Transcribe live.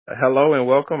Hello and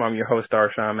welcome. I'm your host,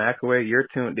 Darshawn McAway. You're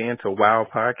tuned in to WOW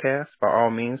Podcast. By all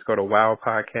means, go to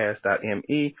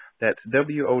wowpodcast.me. That's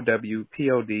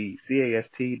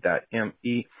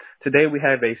WOWPODCAST.me. Today we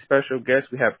have a special guest.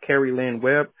 We have Carrie Lynn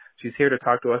Webb. She's here to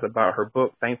talk to us about her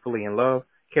book, Thankfully in Love.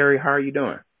 Carrie, how are you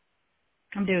doing?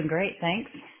 I'm doing great,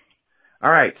 thanks.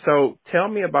 All right. So tell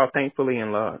me about Thankfully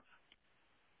in Love.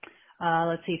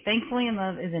 Let's see. Thankfully in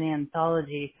Love is an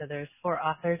anthology, so there's 4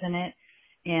 authors in it,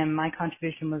 and my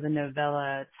contribution was a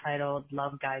novella titled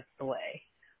Love Guides the Way.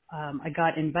 I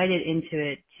got invited into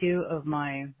it. 2 of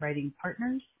my writing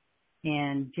partners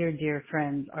and dear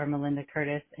friends are Melinda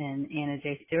Curtis and Anna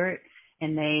J. Stewart,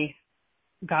 and they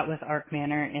got with Arc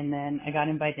Manor, and then I got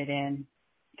invited in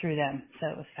through them, so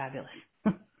it was fabulous.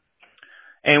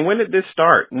 And when did this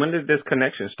start? When did this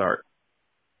connection start?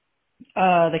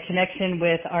 The connection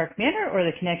with Arc Manor or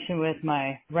the connection with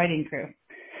my writing crew?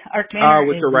 Arc Manor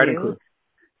With is your writing new. crew.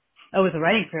 Oh, with the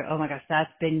writing crew. Oh my gosh,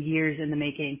 that's been years in the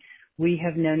making. We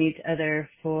have known each other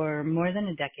for more than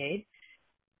a decade,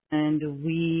 and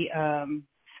we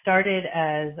started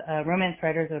as Romance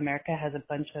Writers of America has a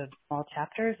bunch of small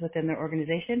chapters within their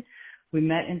organization. We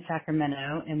met in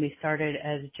Sacramento, and we started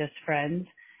as just friends,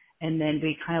 and then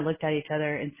we kind of looked at each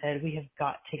other and said, we have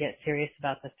got to get serious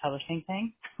about this publishing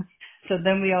thing. So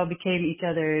then we all became each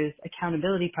other's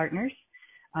accountability partners.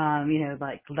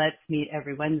 Like let's meet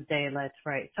every Wednesday, let's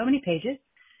write so many pages,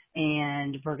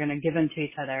 and we're going to give them to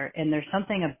each other. And there's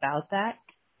something about that.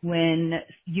 When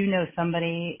you know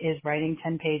somebody is writing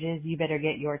 10 pages, you better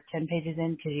get your 10 pages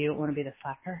in because you don't want to be the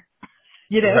slacker,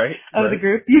 of the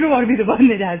group. You don't want to be the one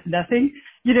that has nothing,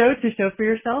 to show for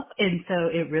yourself. And so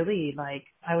it really,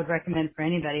 I would recommend for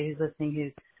anybody who's listening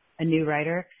who's a new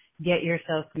writer, get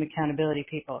yourself some accountability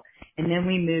people. And then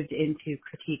we moved into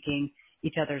critiquing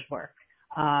each other's work.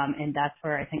 And that's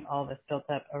where I think all of us built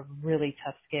up a really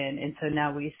tough skin. And so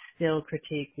now we still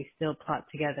critique, we still plot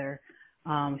together,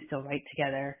 we still write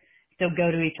together, still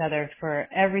go to each other for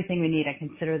everything we need. I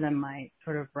consider them my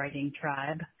sort of writing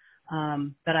tribe.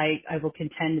 But I will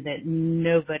contend that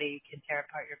nobody can tear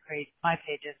apart my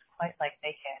pages quite like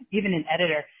they can. Even an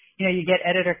editor, you get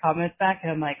editor comments back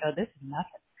and I'm like, oh, this is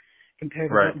nothing compared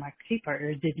to what my critique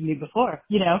partners did to me before,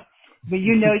 But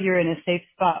you're in a safe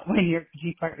spot when your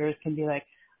critique partners can be like,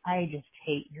 I just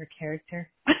hate your character.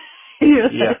 And you're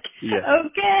like,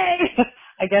 okay,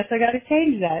 I guess I got to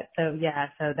change that. So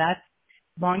that's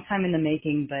a long time in the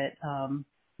making, but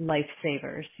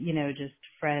lifesavers, just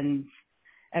friends.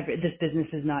 This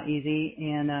business is not easy,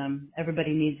 and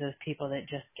everybody needs those people that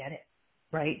just get it,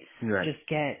 right? Just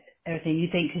get everything you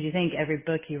think, because you think every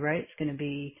book you write is going to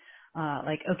be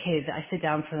okay, I sit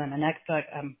down for them. The next book,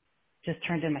 just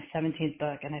turned in my 17th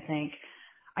book, and I think,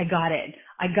 I got it.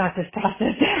 I got this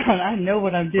process down. I know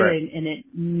what I'm doing, and it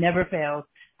never fails.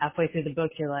 Halfway through the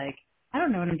book, you're like, I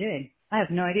don't know what I'm doing. I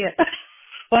have no idea.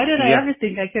 Why did I ever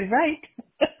think I could write?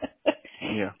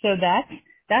 So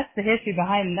that's the history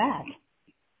behind that.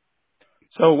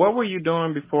 So what were you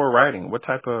doing before writing? What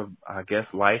type of,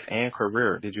 life and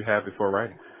career did you have before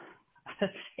writing?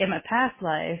 In my past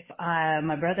life,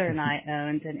 my brother and I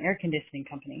owned an air conditioning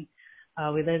company.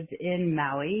 We lived in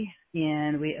Maui,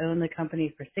 and we owned the company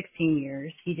for 16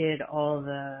 years. He did all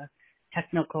the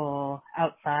technical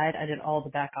outside. I did all the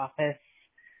back office,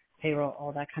 payroll,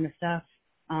 all that kind of stuff,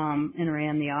 and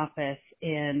ran the office.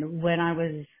 And when I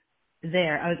was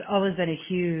there, I was always been a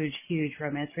huge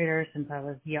romance reader since I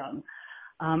was young.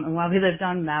 And while we lived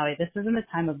on Maui, this was in the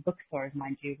time of bookstores,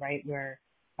 mind you, right, where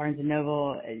Barnes and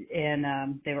Noble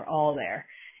and they were all there.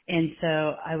 And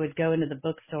so I would go into the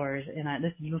bookstores, and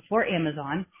this is before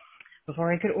Amazon,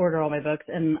 before I could order all my books,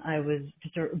 and I was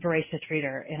just a voracious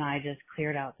reader, and I just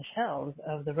cleared out the shelves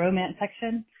of the romance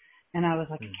section, and I was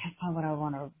like, I can't find what I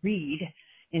want to read.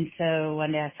 And so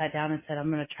one day I sat down and said, I'm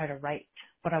going to try to write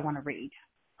what I want to read.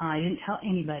 I didn't tell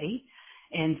anybody,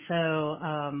 and so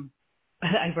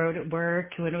I wrote at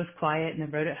work when it was quiet, and then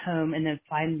wrote at home, and then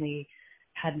finally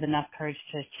had enough courage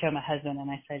to show my husband, and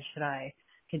I said, should I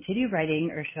continue writing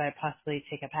or should I possibly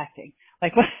take up acting?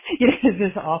 Like, what, is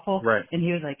this awful? Right. And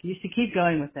he was like, you should keep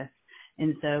going with this.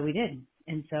 And so we did.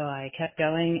 And so I kept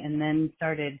going and then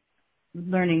started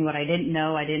learning what I didn't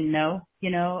know,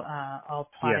 all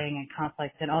plotting and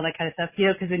conflict and all that kind of stuff,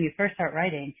 because when you first start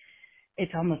writing,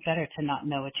 it's almost better to not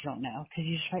know what you don't know, because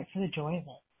you just write for the joy of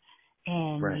it.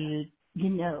 And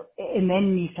and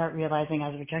then you start realizing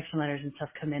as rejection letters and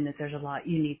stuff come in that there's a lot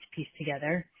you need to piece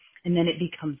together, and then it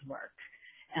becomes work.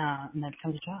 And that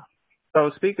becomes a job. So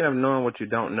speaking of knowing what you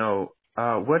don't know,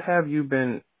 what have you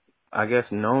been,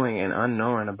 knowing and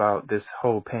unknowing about this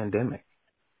whole pandemic?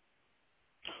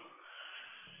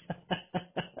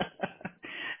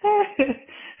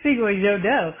 See, well, you don't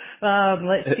know.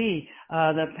 Let's see.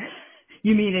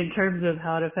 You mean in terms of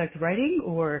how it affects writing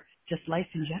or just life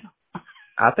in general?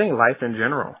 I think life in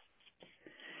general.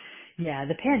 Yeah,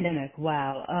 the pandemic.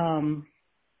 Wow.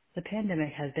 The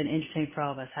pandemic has been interesting for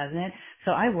all of us, hasn't it?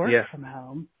 So I work Yeah. from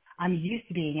home. I'm used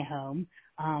to being at home.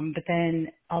 But then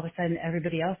all of a sudden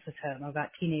everybody else was home. I've got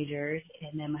teenagers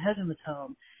and then my husband was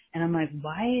home. And I'm like,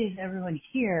 why is everyone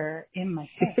here in my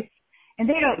face? And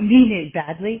they don't mean it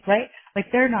badly, right?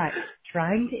 Like they're not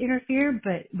trying to interfere,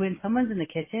 but when someone's in the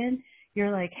kitchen,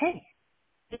 you're like, hey,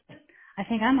 I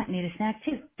think I might need a snack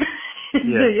too. So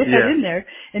you head in there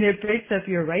and it breaks up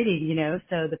your writing, you know.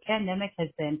 So the pandemic has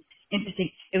been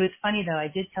interesting. It was funny though. I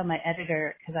did tell my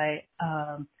editor because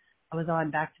I was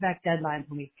on back-to-back deadlines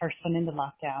when we first went into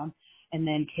lockdown and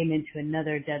then came into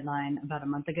another deadline about a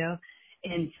month ago.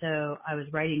 And so I was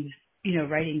writing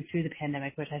through the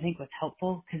pandemic, which I think was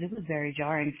helpful because it was very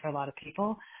jarring for a lot of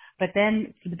people. But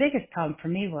then the biggest problem for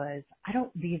me was I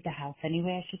don't leave the house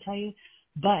anyway, I should tell you.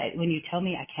 But when you tell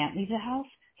me I can't leave the house,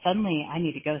 suddenly I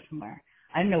need to go somewhere.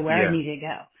 I don't know where I needed to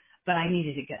go, but I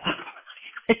needed to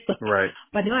go. Right.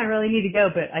 But now I really need to go,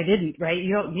 but I didn't, right?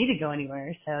 You don't need to go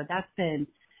anywhere. So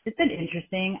it's been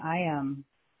interesting.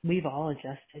 We've all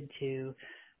adjusted to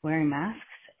wearing masks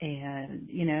and,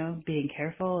 you know, being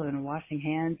careful and washing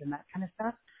hands and that kind of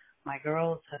stuff. My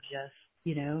girls have just,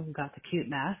 you know, got the cute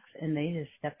masks and they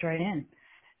just stepped right in.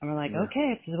 And we're like,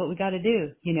 okay, this is what we got to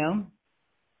do, you know?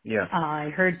 Yeah. I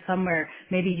heard somewhere,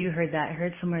 maybe you heard that, I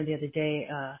heard somewhere the other day,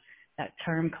 that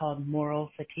term called moral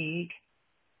fatigue.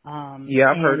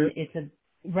 Yeah, I've heard it.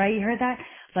 Right, you heard that?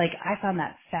 Like, I found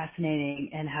that fascinating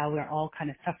and how we're all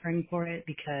kind of suffering for it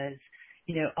because,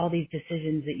 you know, all these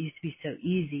decisions that used to be so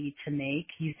easy to make,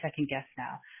 you second guess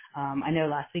now. I know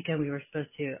last weekend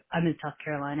I'm in South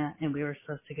Carolina and we were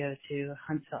supposed to go to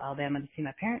Huntsville, Alabama to see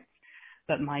my parents,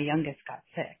 but my youngest got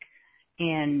sick.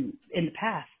 And in the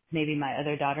past, maybe my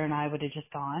other daughter and I would have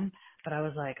just gone, but I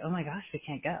was like, oh my gosh, we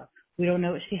can't go. We don't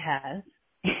know what she has.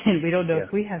 And we don't know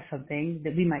if we have something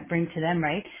that we might bring to them,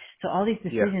 right? So all these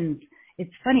decisions,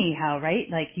 it's funny how, right?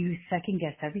 Like you second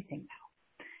guess everything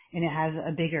now. And it has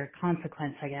a bigger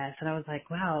consequence, I guess. And I was like,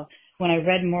 wow. When I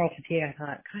read moral fatigue, I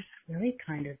thought, gosh, that really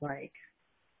kind of like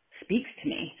speaks to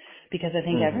me because I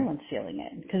think everyone's feeling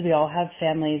it because we all have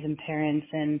families and parents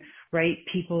and, right,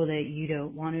 people that you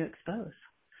don't want to expose.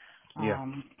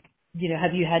 You know,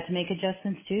 have you had to make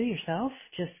adjustments too yourself?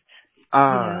 Just, you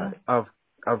know?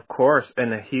 Of course,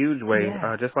 in a huge way.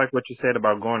 Just like what you said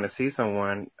about going to see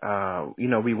someone, you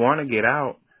know, we want to get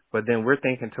out, but then we're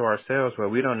thinking to ourselves, well,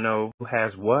 we don't know who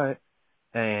has what,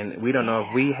 and we don't know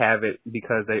if we have it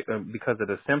because of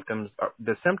the symptoms.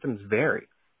 The symptoms vary.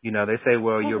 You know, they say,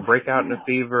 well, you'll break out in a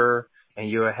fever and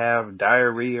you'll have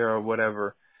diarrhea or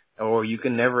whatever, or you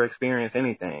can never experience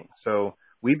anything. So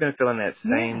we've been feeling that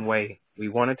same way. We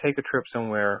want to take a trip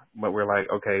somewhere, but we're like,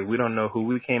 okay, we don't know who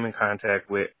we came in contact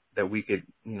with that we could,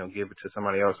 you know, give it to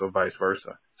somebody else or vice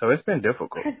versa. So it's been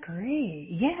difficult. That's great.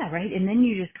 Yeah, right. And then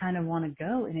you just kind of want to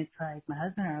go. And it's like, my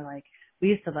husband and I are like, we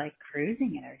used to like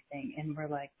cruising and everything. And we're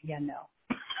like, yeah, no.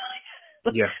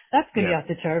 That's going to be off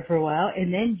the chart for a while.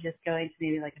 And then just going to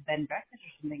maybe like a bed and breakfast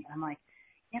or something. And I'm like,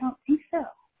 yeah, I don't think so.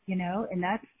 You know, and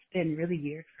that's been really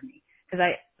weird for me.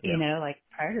 Because you know, like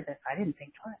prior to this, I didn't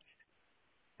think twice.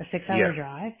 A 6-hour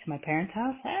drive to my parents'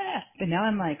 house? But now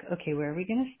I'm like, okay, where are we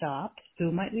going to stop?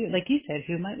 Who might we, like you said,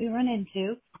 who might we run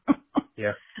into?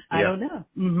 I don't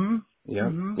know.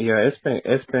 Yeah,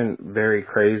 it's been very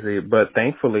crazy, but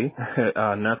thankfully,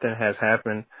 nothing has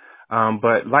happened.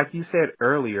 But like you said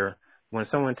earlier, when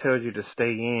someone tells you to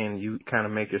stay in, you kind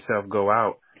of make yourself go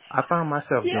out. I found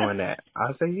myself doing that.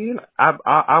 I say, you know,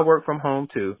 I work from home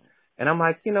too. And I'm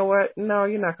like, you know what? No,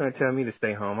 you're not going to tell me to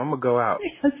stay home. I'm going to go out.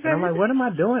 And I'm like, what am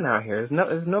I doing out here?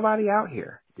 There's nobody out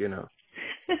here, you know.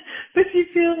 But you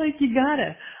feel like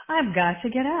I've got to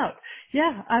get out.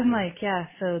 Yeah, I'm like,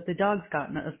 so the dog's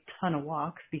gotten a ton of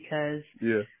walks because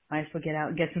might as well get out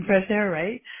and get some fresh air,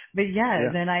 right? But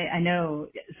then I know,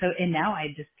 so, and now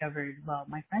I discovered, well,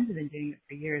 my friends have been doing it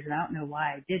for years and I don't know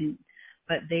why I didn't,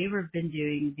 but they were been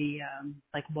doing the,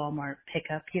 like Walmart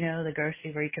pickup, you know, the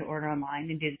grocery where you can order online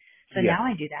and do. So now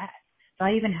I do that. So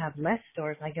I even have less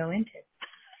stores I go into.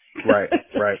 Right.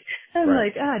 I'm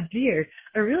like, dear,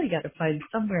 I really got to find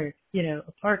somewhere, you know,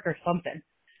 a park or something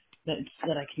that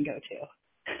I can go to.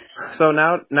 So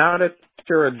now that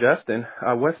you're adjusting,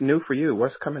 what's new for you?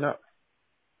 What's coming up?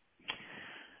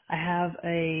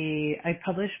 I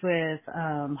published with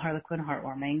Harlequin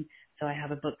Heartwarming. So I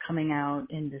have a book coming out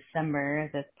in December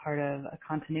that's part of a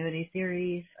continuity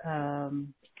series.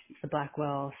 It's the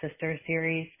Blackwell Sister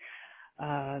series.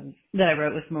 that I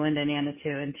wrote with Melinda and Anna too,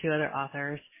 and 2 other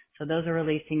authors. So those are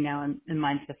releasing now, and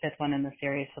mine's the 5th one in the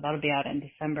series. So that'll be out in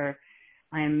December.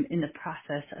 I'm in the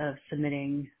process of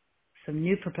submitting some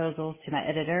new proposals to my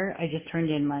editor. I just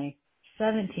turned in my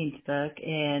 17th book,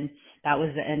 and that was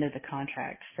the end of the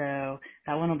contract. So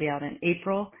that one will be out in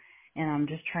April, and I'm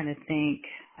just trying to think.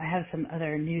 I have some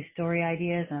other new story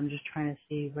ideas, and I'm just trying to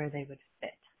see where they would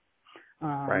fit.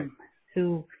 Right.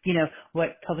 Who,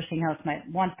 what publishing house might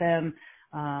want them,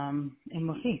 and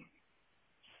we'll see.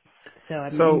 So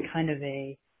I'm in kind of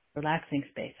a relaxing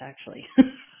space, actually.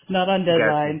 Not on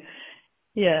deadline.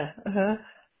 Yeah. Uh-huh.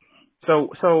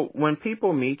 So when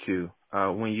people meet you,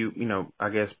 when I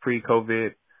guess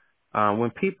pre-COVID, when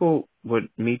people would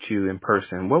meet you in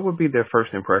person, what would be their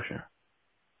first impression?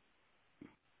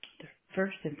 Their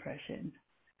first impression.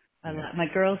 My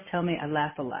girls tell me I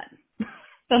laugh a lot.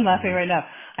 I'm laughing right now.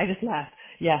 I just laugh.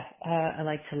 Yeah. I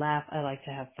like to laugh. I like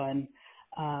to have fun.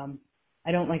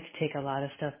 I don't like to take a lot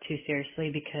of stuff too seriously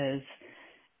because,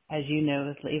 as you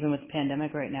know, even with the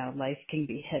pandemic right now, life can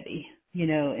be heavy,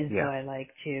 and so I like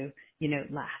to,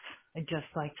 laugh. I just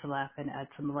like to laugh and add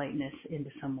some lightness into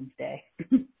someone's day.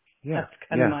 That's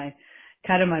kind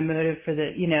of my motive for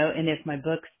the, and if my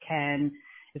books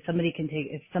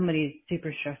if somebody's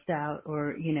super stressed out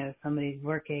or, somebody's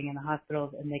working in the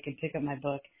hospital and they can pick up my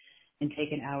book and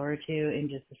take an hour or two and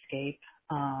just escape,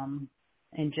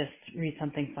 and just read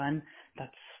something fun,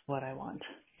 that's what I want,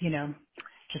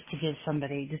 just to give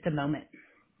somebody just a moment.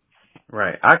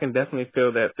 Right. I can definitely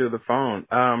feel that through the phone.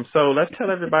 So let's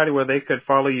tell everybody where they could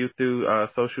follow you through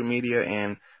social media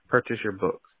and purchase your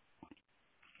books.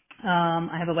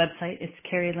 I have a website. It's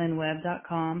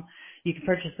CarrieLynnWebb.com. You can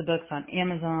purchase the books on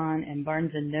Amazon and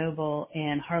Barnes & Noble,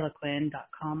 and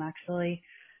Harlequin.com actually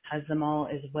has them all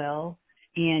as well.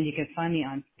 And you can find me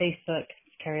on Facebook,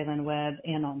 Carrie Lynn Webb,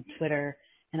 and on Twitter.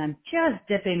 And I'm just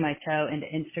dipping my toe into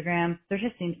Instagram. There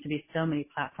just seems to be so many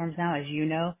platforms now, as you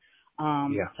know.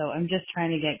 So I'm just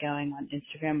trying to get going on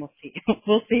Instagram. We'll see.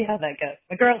 We'll see how that goes.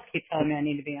 My girls keep telling me I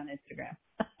need to be on Instagram.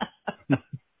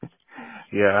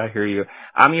 Yeah, I hear you.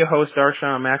 I'm your host,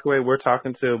 Darshawn McAway. We're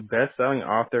talking to best-selling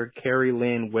author Carrie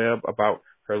Lynn Webb about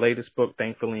her latest book,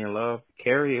 Thankfully in Love.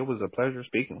 Carrie, it was a pleasure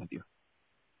speaking with you.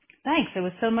 Thanks. It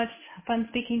was so much fun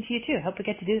speaking to you, too. Hope we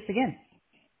get to do this again.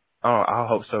 Oh, I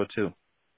hope so, too.